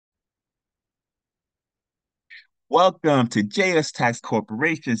Welcome to JS Tax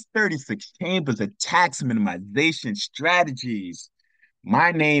Corporation's 36 Chambers of Tax Minimization Strategies.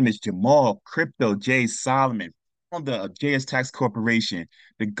 My name is Jamal Crypto J. Solomon, founder of JS Tax Corporation.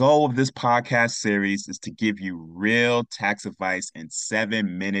 The goal of this podcast series is to give you real tax advice in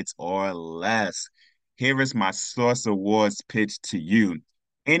 7 minutes or less. Here is my Source Awards pitch to you.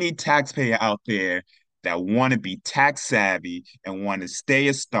 Any taxpayer out there that want to be tax savvy and want to stay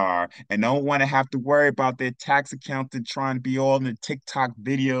a star and don't want to have to worry about their tax accountant trying to be all in the TikTok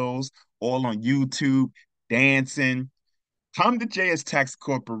videos, all on YouTube, dancing. Come to JS Tax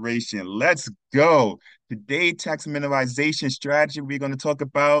Corporation. Let's go. Today, tax minimization strategy we're going to talk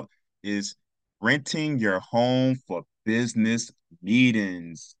about is renting your home for business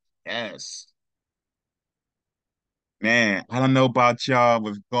meetings. Yes. Man, I don't know about y'all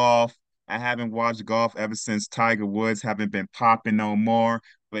with golf. I haven't watched golf ever since Tiger Woods haven't been popping no more.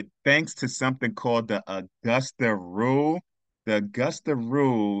 But thanks to something called the Augusta Rule, the Augusta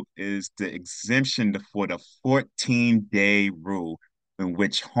Rule is the exemption for the 14-day rule, in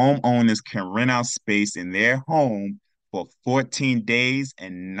which homeowners can rent out space in their home for 14 days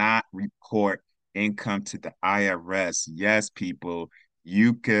and not report income to the IRS. Yes, people,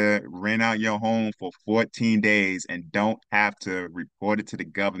 you could rent out your home for 14 days and don't have to report it to the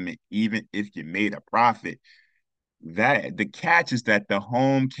government, even if you made a profit. That the catch is that the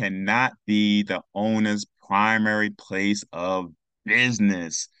home cannot be the owner's primary place of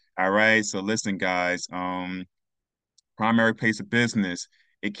business. All right. So listen, guys, primary place of business.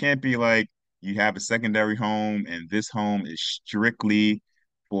 It can't be like you have a secondary home and this home is strictly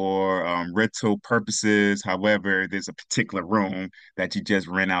for rental purposes. However, there's a particular room that you just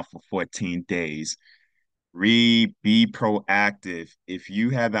rent out for 14 days. Read, be proactive. If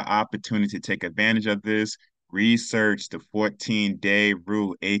you have the opportunity to take advantage of this, research the 14-day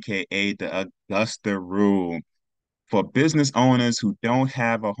rule, aka the Augusta rule. For business owners who don't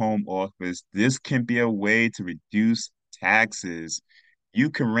have a home office, this can be a way to reduce taxes. You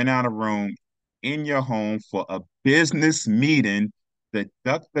can rent out a room in your home for a business meeting,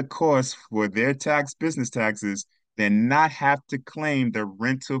 deduct the cost for their business taxes, then not have to claim the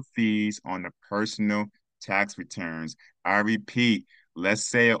rental fees on the personal tax returns. I repeat, let's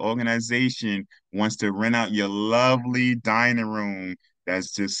say an organization wants to rent out your lovely dining room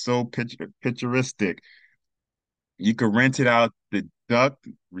that's just so picturesque. You could rent it out, deduct,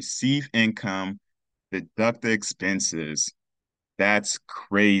 receive income, deduct the expenses. That's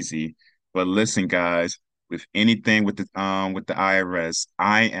crazy. But listen, guys, with anything with the IRS,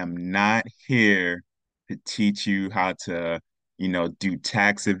 I am not here to teach you how to, do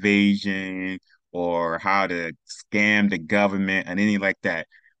tax evasion or how to scam the government and anything like that.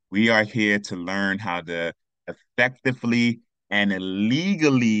 We are here to learn how to effectively and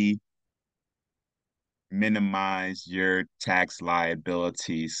illegally minimize your tax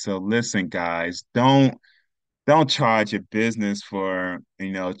liability. So listen, guys, don't charge your business for,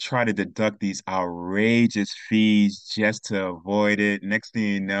 try to deduct these outrageous fees just to avoid it. Next thing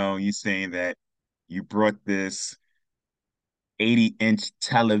you know, you're saying that you brought this 80-inch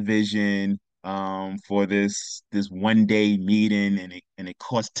television for this 1 day meeting and it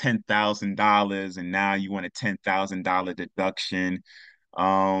cost $10,000 and now you want a $10,000 deduction.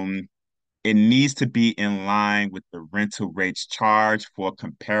 Um it needs to be in line with the rental rates charged for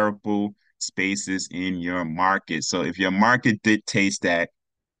comparable spaces in your market. So if your market dictates that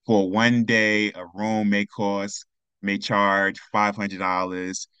for 1 day, a room may charge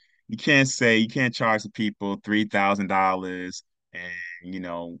 $500, you can't charge the people $3,000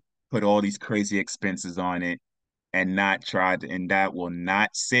 and, put all these crazy expenses on it and and that will not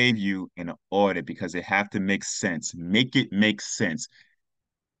save you in an audit because it have to make sense. Make it make sense.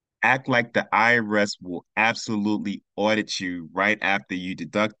 Act like the IRS will absolutely audit you right after you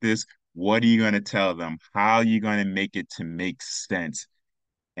deduct this. What are you going to tell them? How are you going to make it to make sense?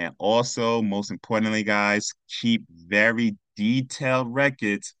 And also, most importantly, guys, keep very detailed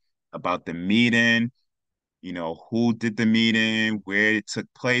records about the meeting, who did the meeting, where it took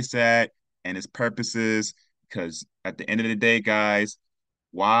place at, and its purposes. Because at the end of the day, guys,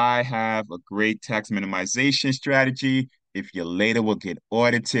 why have a great tax minimization strategy if you later will get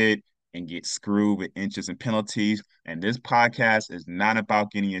audited and get screwed with interest and penalties? And this podcast is not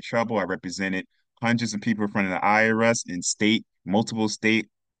about getting you in trouble. I represented hundreds of people in front of the IRS in multiple state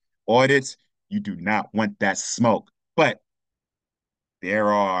audits. You do not want that smoke. But there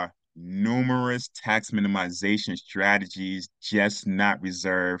are numerous tax minimization strategies just not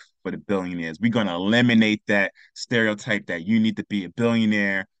reserved for the billionaires. We're going to eliminate that stereotype that you need to be a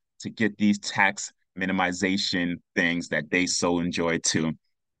billionaire to get these tax minimization things that they so enjoy too.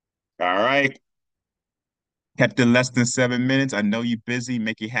 All right. Kept it less than 7 minutes. I know you're busy.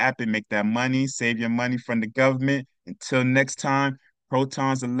 Make it happen. Make that money. Save your money from the government. Until next time,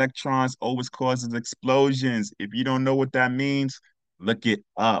 protons, electrons always causes explosions. If you don't know what that means, look it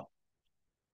up.